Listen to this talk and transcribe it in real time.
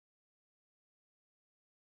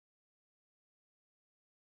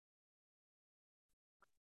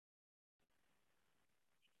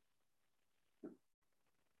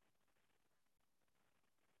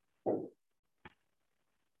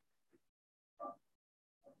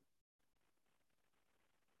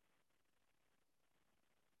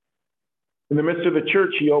In the midst of the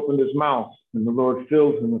church, he opened his mouth, and the Lord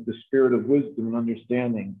filled him with the spirit of wisdom and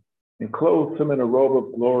understanding, and clothed him in a robe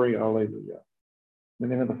of glory. Alleluia. In the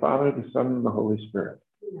name of the Father, the Son, and the Holy Spirit.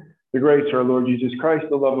 The grace of our Lord Jesus Christ,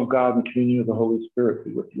 the love of God, and the communion of the Holy Spirit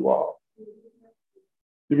be with you all.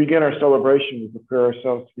 To begin our celebration, we prepare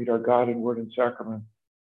ourselves to meet our God in word and sacrament.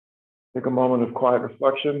 Take a moment of quiet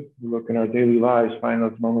reflection. We look in our daily lives, find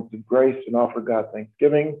those moments of grace, and offer God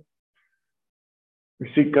thanksgiving.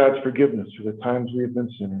 We seek God's forgiveness for the times we have been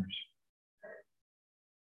sinners.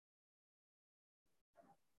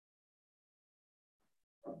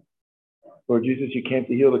 Lord Jesus, you came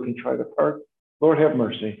to heal the contrite of heart. Lord, have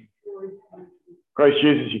mercy. Christ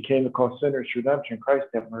Jesus, you came to call sinners to redemption. Christ,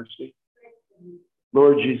 have mercy.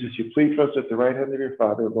 Lord Jesus, you plead for us at the right hand of your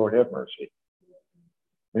Father. Lord, have mercy.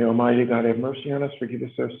 May Almighty God have mercy on us, forgive us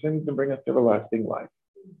our sins, and bring us to everlasting life.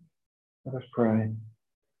 Let us pray.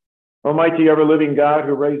 Almighty, ever-living God,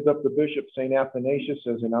 who raised up the Bishop St. Athanasius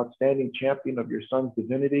as an outstanding champion of your Son's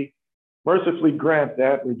divinity, mercifully grant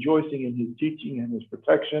that, rejoicing in his teaching and his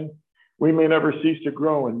protection, we may never cease to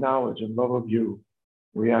grow in knowledge and love of you.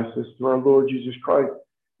 We ask this through our Lord Jesus Christ,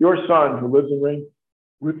 your Son, who lives and reigns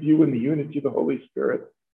with you in the unity of the Holy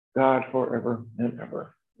Spirit, God forever and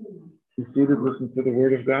ever. Be seated, listen to the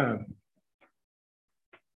word of God.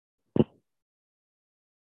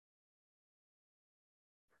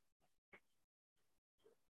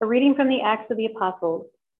 A reading from the Acts of the Apostles.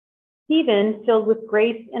 Stephen, filled with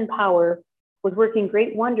grace and power, was working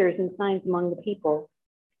great wonders and signs among the people.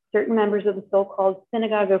 Certain members of the so-called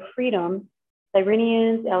Synagogue of Freedom,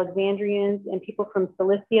 Cyrenians, Alexandrians, and people from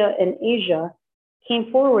Cilicia and Asia,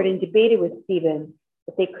 came forward and debated with Stephen,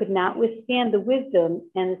 but they could not withstand the wisdom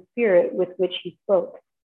and the spirit with which he spoke.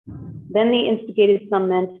 Then they instigated some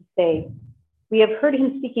men to say, "We have heard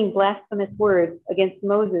him speaking blasphemous words against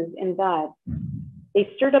Moses and God." They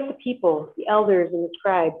stirred up the people, the elders and the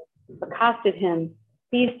scribes, accosted him,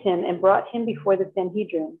 seized him, and brought him before the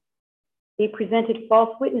Sanhedrin. They presented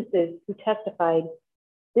false witnesses who testified,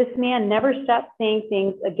 "This man never stopped saying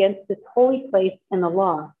things against this holy place and the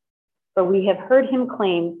law. But we have heard him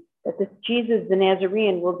claim that this Jesus the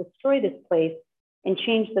Nazarene will destroy this place and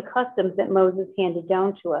change the customs that Moses handed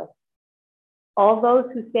down to us." All those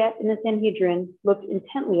who sat in the Sanhedrin looked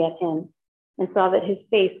intently at him and saw that his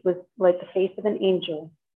face was like the face of an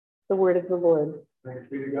angel. The word of the Lord. Thanks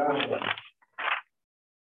be to God.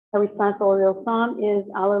 Our responsorial psalm is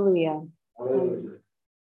Alleluia. Alleluia.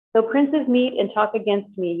 Though princes meet and talk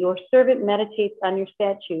against me, your servant meditates on your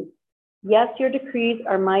statutes. Yes, your decrees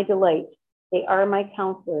are my delight. They are my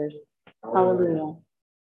counselors. Alleluia.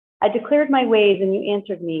 I declared my ways and you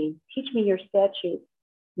answered me. Teach me your statutes.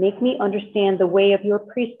 Make me understand the way of your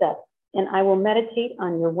precepts, and I will meditate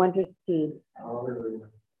on your wondrous deeds. Alleluia.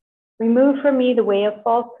 Remove from me the way of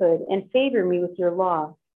falsehood and favor me with your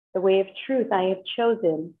law. The way of truth I have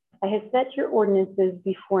chosen. I have set your ordinances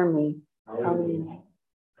before me. Alleluia.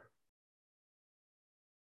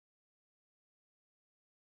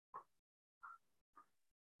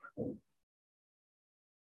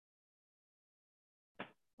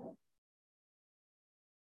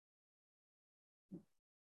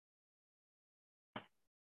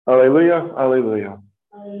 Alleluia, alleluia.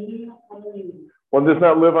 One does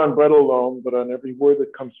not live on bread alone, but on every word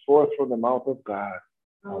that comes forth from the mouth of God.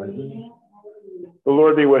 Alleluia. The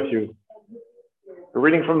Lord be with you. A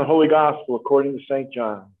reading from the Holy Gospel according to St.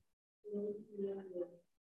 John.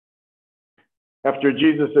 After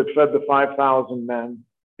Jesus had fed the 5,000 men,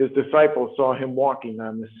 his disciples saw him walking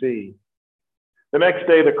on the sea. The next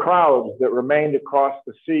day, the crowds that remained across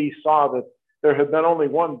the sea saw that there had been only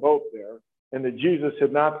one boat there, and that Jesus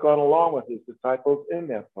had not gone along with his disciples in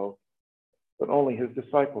that boat, but only his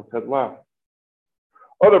disciples had left.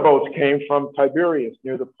 Other boats came from Tiberias,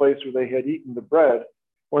 near the place where they had eaten the bread,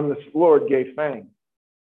 when the Lord gave thanks.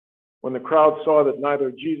 When the crowd saw that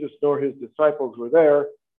neither Jesus nor his disciples were there,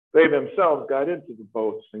 they themselves got into the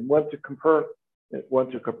boats and went to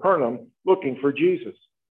Capernaum looking for Jesus.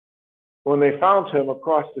 When they found him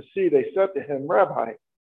across the sea, they said to him, "Rabbi,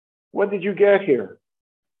 when did you get here?"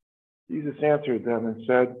 Jesus answered them and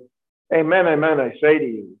said, "Amen, amen, I say to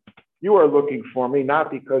you, you are looking for me not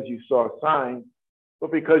because you saw signs,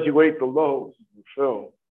 but because you ate the loaves and were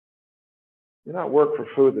filled. Do not work for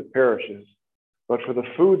food that perishes, but for the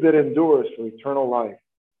food that endures for eternal life,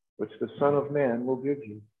 which the Son of Man will give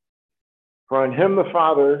you. For on him the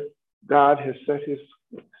Father, God, has set his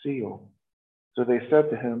seal." So they said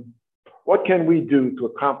to him, "What can we do to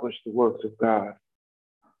accomplish the works of God?"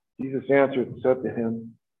 Jesus answered and said to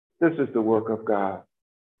him, "This is the work of God,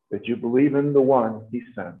 that you believe in the one he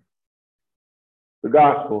sent." The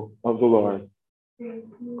Gospel of the Lord.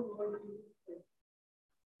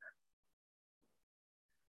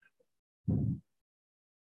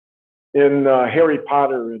 In Harry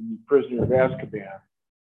Potter and Prisoner of Azkaban,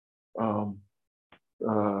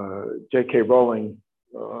 J.K. Rowling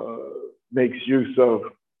makes use of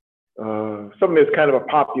something that's kind of a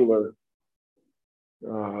popular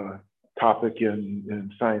topic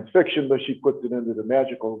in science fiction, but she puts it into the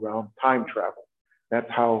magical realm, time travel. That's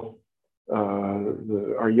how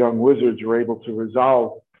our young wizards are able to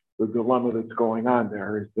resolve the dilemma that's going on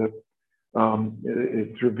there, is that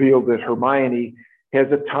it's revealed that Hermione has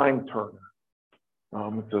a time turner.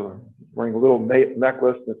 It's wearing a little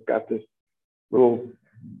necklace that's got this little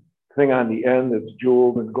thing on the end that's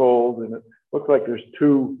jeweled and gold, and it looks like there's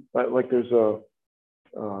a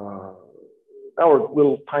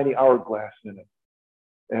little tiny hourglass in it.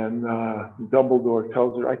 And Dumbledore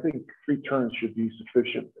tells her, I think 3 turns should be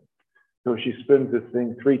sufficient. So she spins this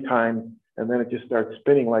thing 3 times, and then it just starts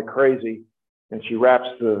spinning like crazy. And she wraps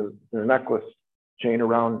their necklace chain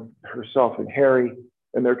around herself and Harry,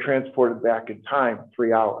 and they're transported back in time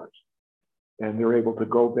 3 hours. And they're able to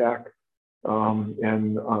go back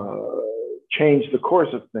and change the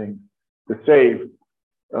course of things to save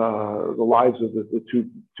the lives of the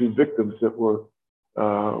two victims that were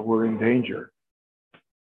in danger.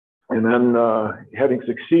 And then, having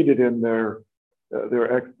succeeded in their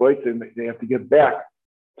exploits, they have to get back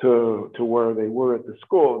to where they were at the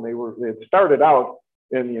school. And they had started out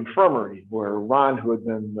in the infirmary where Ron, who had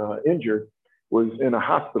been injured, was in a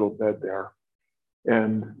hospital bed there.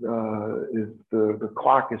 And the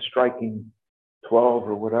clock is striking 12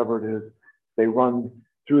 or whatever it is. They run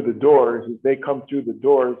through the doors. As they come through the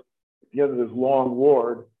doors, at the end of this long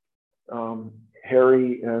ward,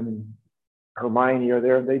 Harry and Hermione are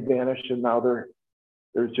there, and they vanish, and now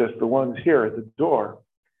there's just the ones here at the door.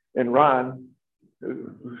 And Ron,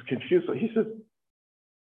 who's confused, he says,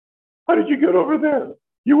 how did you get over there?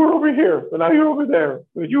 You were over here, but now you're over there.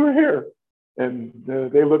 But you were here. And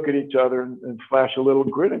they look at each other and flash a little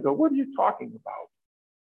grin and go, what are you talking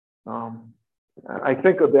about? I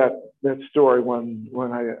think of that story when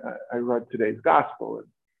I read today's gospel.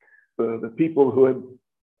 The people who had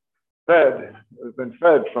been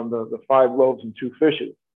fed from the 5 loaves and 2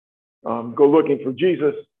 fishes go looking for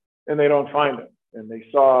Jesus, and they don't find him. And they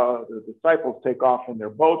saw the disciples take off in their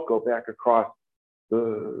boat, go back across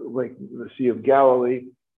the Sea of Galilee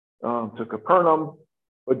to Capernaum,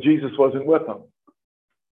 but Jesus wasn't with them.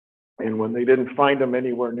 And when they didn't find him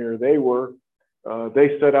anywhere near they were,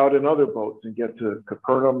 they set out in other boats and get to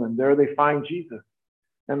Capernaum, and there they find Jesus.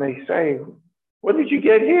 And they say, when did you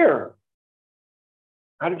get here?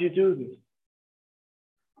 How did you do this?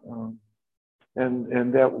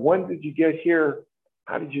 And that when did you get here?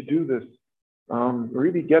 How did you do this?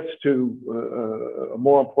 Really gets to a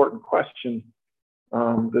more important question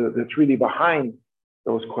that's really behind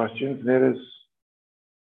those questions. And that is,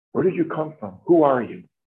 where did you come from? Who are you?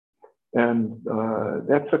 And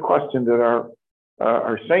that's a question that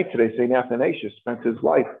our saint today, St. Athanasius, spent his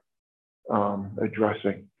life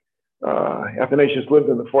addressing. Athanasius lived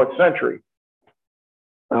in the 4th century.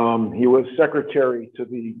 He was secretary to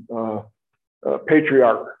the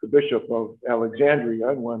patriarch, the bishop of Alexandria,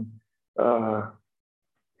 and when,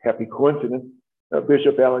 happy coincidence,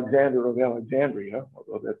 Bishop Alexander of Alexandria,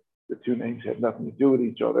 although the 2 names had nothing to do with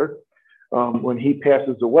each other, when he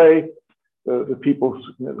passes away, the people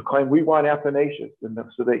claim, we want Athanasius. And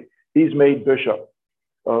so he's made bishop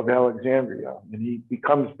of Alexandria, and he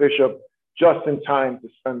becomes bishop just in time to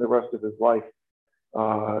spend the rest of his life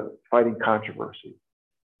fighting controversy.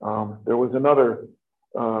 There was another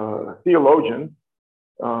theologian,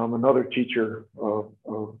 another teacher of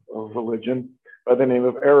religion by the name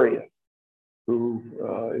of Arius, who,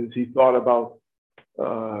 as he thought about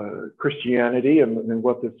Christianity and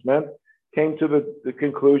what this meant, came to the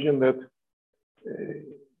conclusion that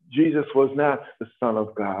Jesus was not the Son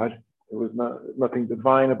of God. There was nothing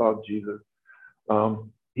divine about Jesus.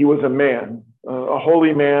 He was a man, a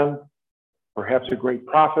holy man, perhaps a great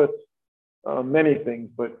prophet, many things,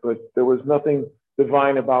 but there was nothing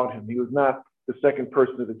divine about him. He was not the second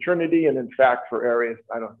person of the Trinity, and in fact, for Arius,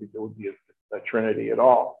 I don't think there would be a Trinity at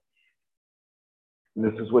all. And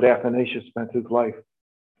this is what Athanasius spent his life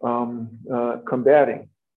combating,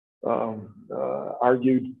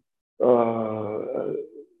 argued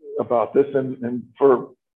about this. And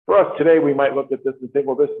for us today, we might look at this and think,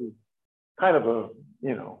 well, this is kind of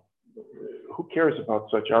who cares about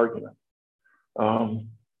such arguments?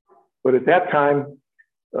 But at that time,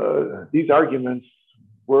 these arguments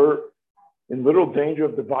were in literal danger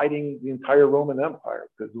of dividing the entire Roman Empire,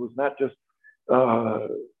 because it was not just a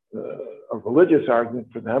religious argument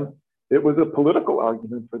for them, it was a political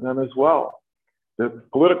argument for them as well. The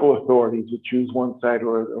political authorities would choose one side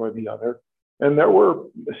or the other. And there were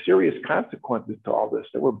serious consequences to all this.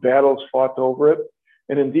 There were battles fought over it.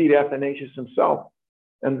 And indeed, Athanasius himself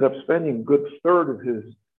ended up spending a good third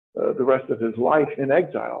of the rest of his life in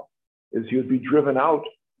exile, as he would be driven out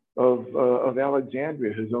of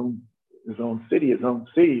Alexandria, his own city, his own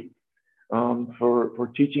see,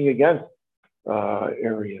 for teaching against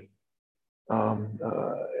Arius. And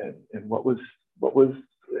what was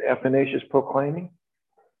Athanasius proclaiming?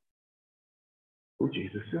 Who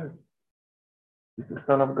Jesus is. He's the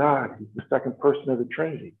Son of God. He's the second person of the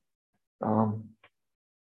Trinity.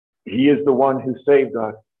 He is the one who saved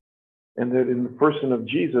us. And that in the person of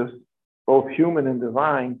Jesus, both human and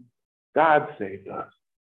divine, God saved us.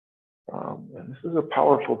 And this is a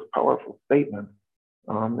powerful, powerful statement.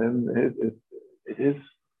 And it is,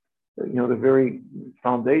 the very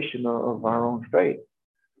foundation of our own faith.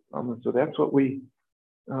 And so that's what we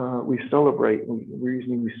celebrate. The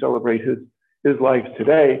reason we celebrate his life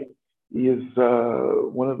today. He is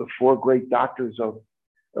one of the four great doctors of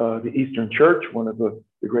the Eastern Church, one of the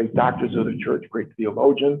great doctors of the church, great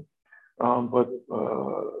theologian. But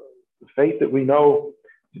the faith that we know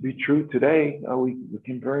to be true today, we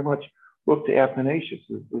can very much look to Athanasius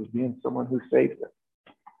as being someone who saved it.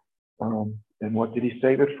 And what did he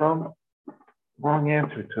save it from? Wrong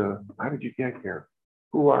answer to how did you get here?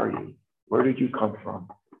 Who are you? Where did you come from?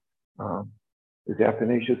 As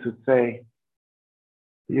Athanasius would say,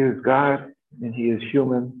 he is God and he is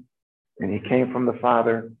human and he came from the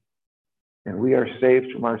Father and we are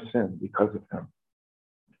saved from our sin because of him.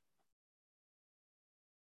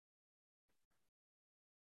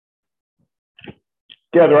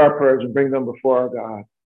 Gather our prayers and bring them before our God.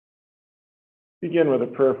 Begin with a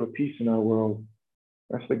prayer for peace in our world.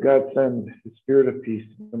 Ask that God send his spirit of peace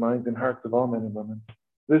in the minds and hearts of all men and women.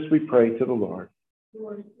 This we pray to the Lord.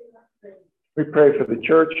 We pray for the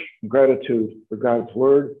church in gratitude for God's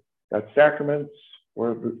word, God's sacraments,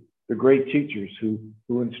 for the great teachers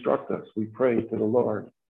who instruct us. We pray to the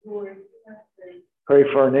Lord. Pray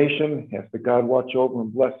for our nation. Ask that God watch over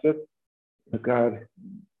and bless it. That God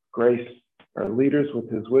grace our leaders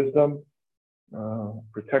with his wisdom.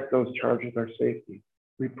 Protect those charged with our safety.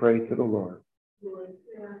 We pray to the Lord.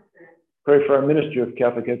 Pray for our ministry of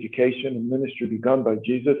Catholic education, a ministry begun by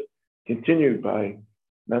Jesus, continued by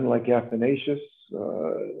men like Athanasius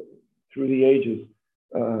through the ages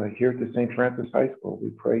here at the St. Francis High School. We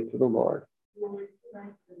pray to the Lord.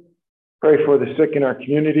 Pray for the sick in our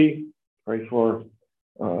community. Pray for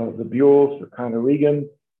the Buells, for Connor Regan,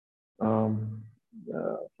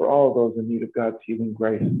 for all of those in need of God's healing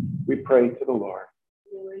grace. We pray to the Lord.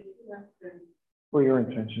 For your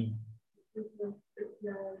intention.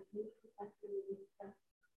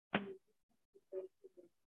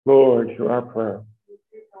 Lord, hear our prayer.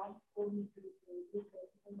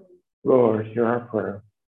 Lord, hear our prayer.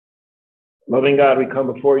 Loving God, we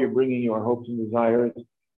come before you, bringing you our hopes and desires.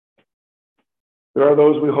 There are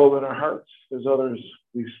those we hold in our hearts. There's others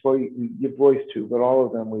we give voice to, but all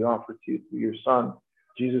of them we offer to you through your Son,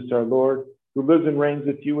 Jesus our Lord, who lives and reigns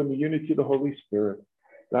with you in the unity of the Holy Spirit,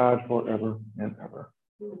 God forever and ever.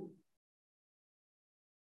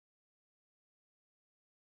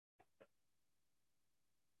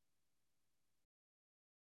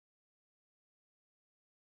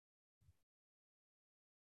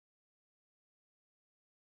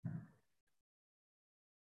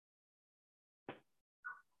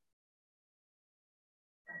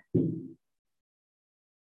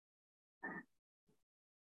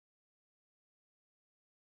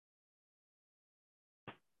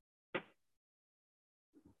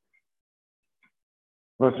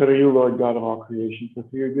 Blessed are you, Lord God of all creation, for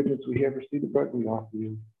through your goodness we have received the bread we offer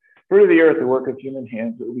you. Fruit of the earth, the work of human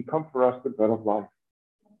hands, it will become for us the bread of life.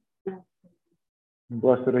 And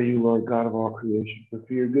blessed are you, Lord God of all creation, for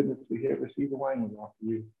through your goodness we have received the wine we offer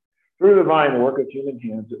you. Through the vine, the work of human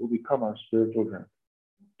hands, it will become our spiritual drink.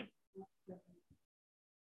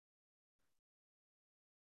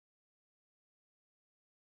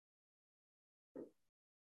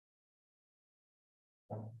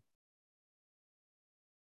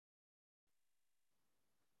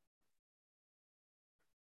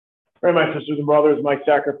 Pray, my sisters and brothers, my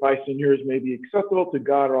sacrifice and yours may be acceptable to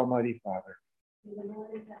God, our Almighty Father.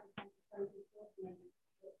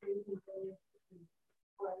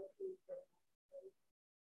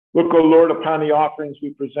 Look, O Lord, upon the offerings we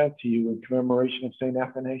present to you in commemoration of St.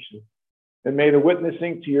 Athanasius, and may the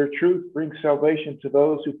witnessing to your truth bring salvation to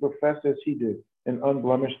those who profess as he did in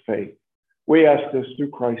unblemished faith. We ask this through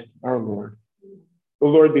Christ our Lord. The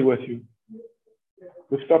Lord be with you.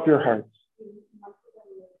 Lift up your hearts.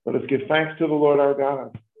 Let us give thanks to the Lord our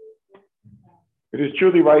God. It is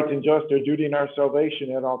truly right and just, our duty and our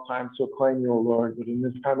salvation at all times to acclaim you, O Lord, but in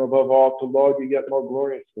this time above all to laud you yet more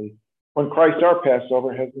gloriously, when Christ our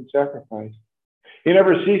Passover has been sacrificed. He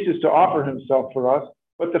never ceases to offer himself for us,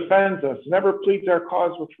 but defends us, never pleads our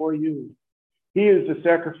cause before you. He is the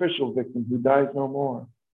sacrificial victim who dies no more,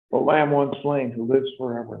 the Lamb once slain who lives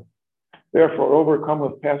forever. Therefore, overcome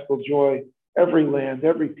with paschal joy, every land,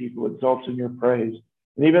 every people exalts in your praise,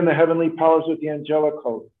 and even the heavenly powers with the angelic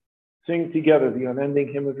host sing together the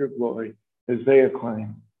unending hymn of your glory as they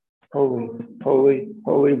acclaim, Holy, holy,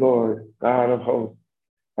 holy Lord, God of hosts.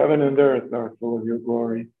 Heaven and earth are full of your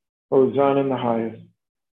glory. Hosanna in the highest.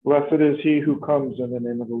 Blessed is he who comes in the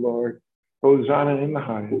name of the Lord. Hosanna in the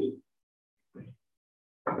highest.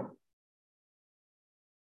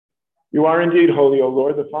 You are indeed holy, O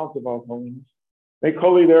Lord, the fount of all holiness. Make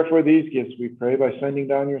holy, therefore, these gifts, we pray, by sending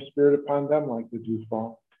down your Spirit upon them like the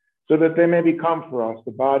dewfall, so that they may become for us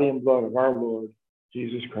the body and blood of our Lord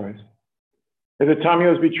Jesus Christ. At the time he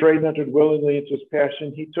was betrayed and entered willingly into his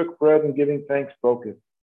passion, he took bread and giving thanks broke it,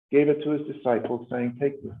 gave it to his disciples, saying,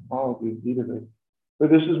 Take this, all of you, eat of it. For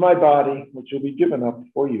this is my body, which will be given up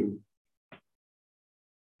for you.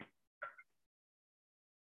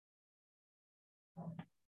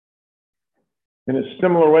 In a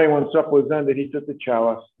similar way, when supper was ended, he took the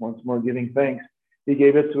chalice, once more giving thanks. He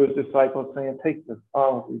gave it to his disciples, saying, Take this,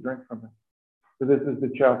 all of you, drink from it. For this is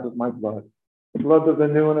the chalice of my blood, the blood of the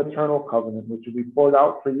new and eternal covenant, which will be poured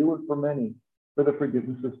out for you and for many for the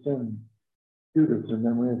forgiveness of sins. Do this in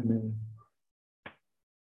memory of me.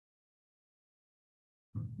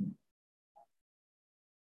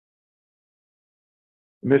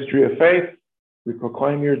 The mystery of faith, we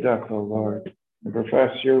proclaim your death, O Lord, and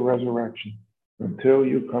profess your resurrection until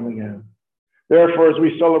you come again. Therefore, as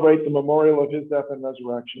we celebrate the memorial of his death and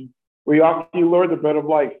resurrection, we offer you, Lord, the bread of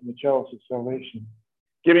life and the chalice of salvation,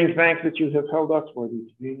 giving thanks that you have held us worthy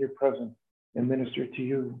to be in your presence and minister to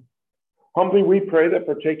you. Humbly we pray that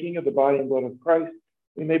partaking of the body and blood of Christ,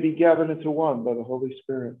 we may be gathered into one by the Holy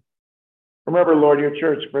Spirit. Remember, Lord, your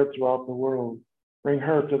church spread throughout the world. Bring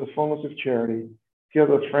her to the fullness of charity. Give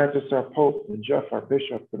us Francis, our Pope, and Jeff, our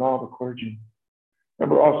Bishop, and all the clergy.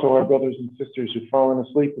 Remember also our brothers and sisters who've fallen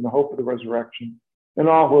asleep in the hope of the resurrection, and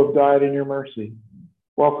all who have died in your mercy.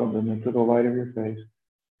 Welcome them into the light of your face.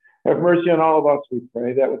 Have mercy on all of us, we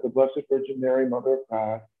pray, that with the Blessed Virgin Mary, Mother of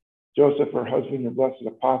God, Joseph, her husband, your blessed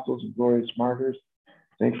apostles and glorious martyrs,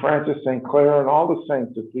 St. Francis, St. Clare, and all the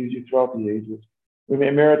saints that please you throughout the ages, we may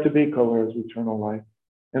merit to be co-heirs of eternal life,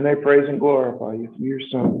 and they praise and glorify you through your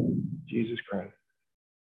Son, Jesus Christ.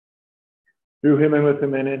 Through him and with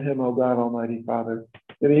him and in him, O God, Almighty Father,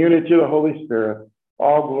 in the unity of the Holy Spirit,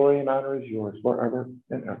 all glory and honor is yours forever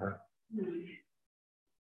and ever.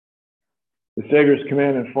 The Savior's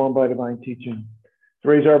command, informed by divine teaching, to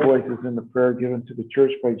raise our voices in the prayer given to the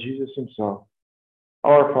church by Jesus himself.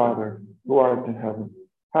 Our Father, who art in heaven,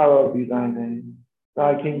 hallowed be thy name.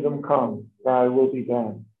 Thy kingdom come, thy will be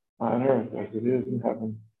done, on earth as it is in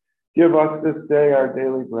heaven. Give us this day our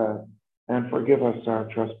daily bread, and forgive us our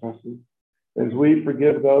trespasses, as we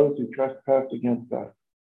forgive those who trespass against us.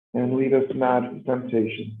 And lead us not into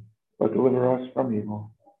temptation, but deliver us from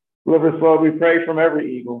evil. Deliver us, Lord, we pray, from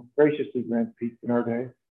every evil. Graciously grant peace in our day,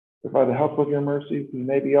 that by the help of your mercy we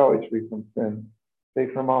may be always free from sin,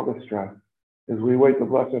 safe from all distress, as we wait the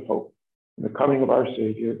blessed hope and the coming of our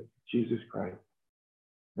Savior, Jesus Christ.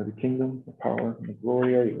 For the kingdom, the power, and the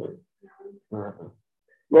glory are yours forever.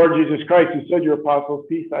 Lord Jesus Christ, you said your apostles,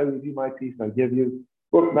 peace I leave you, my peace I give you.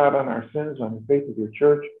 Look not on our sins, on the faith of your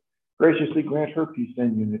church. Graciously grant her peace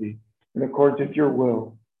and unity, in accordance with your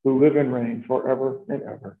will, who live and reign forever and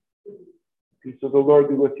ever. The peace of the Lord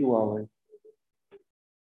be with you always.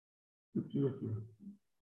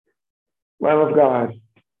 Lamb of God,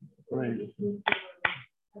 praise.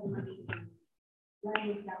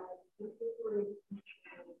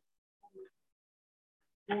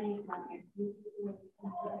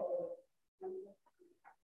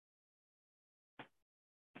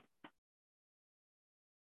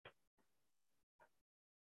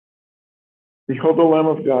 Behold the Lamb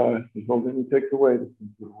of God, behold him who takes away the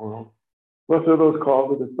sins of the world. Blessed are those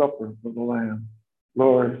called to the supper of the Lamb.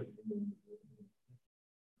 Lord,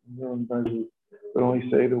 but only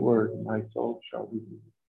say the word, and my soul shall be healed.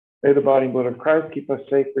 May the body and blood of Christ keep us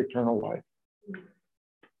safe for eternal life.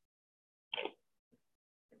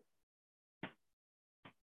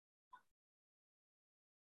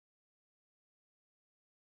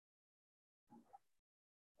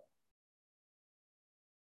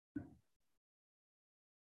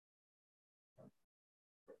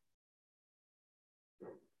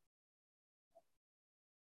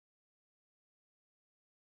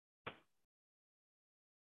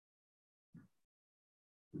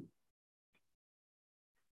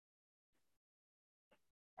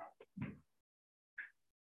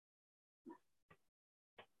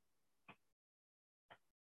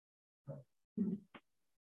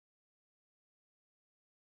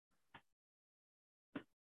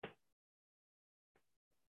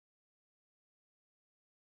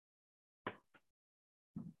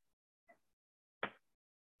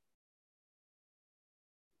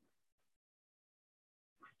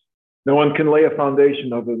 No one can lay a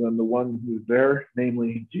foundation other than the one who is there,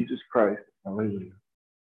 namely Jesus Christ. Hallelujah.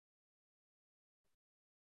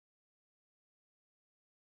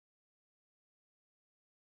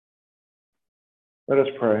 Let us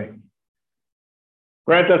pray.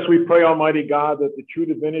 Grant us, we pray, Almighty God, that the true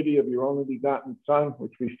divinity of your only begotten Son,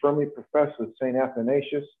 which we firmly profess with St.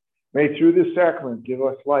 Athanasius, may through this sacrament give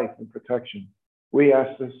us life and protection. We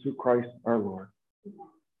ask this through Christ our Lord.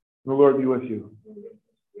 The Lord be with you.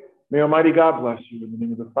 May Almighty God bless you in the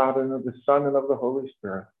name of the Father, and of the Son, and of the Holy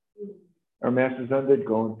Spirit. Our Mass is ended.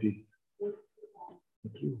 Go in peace.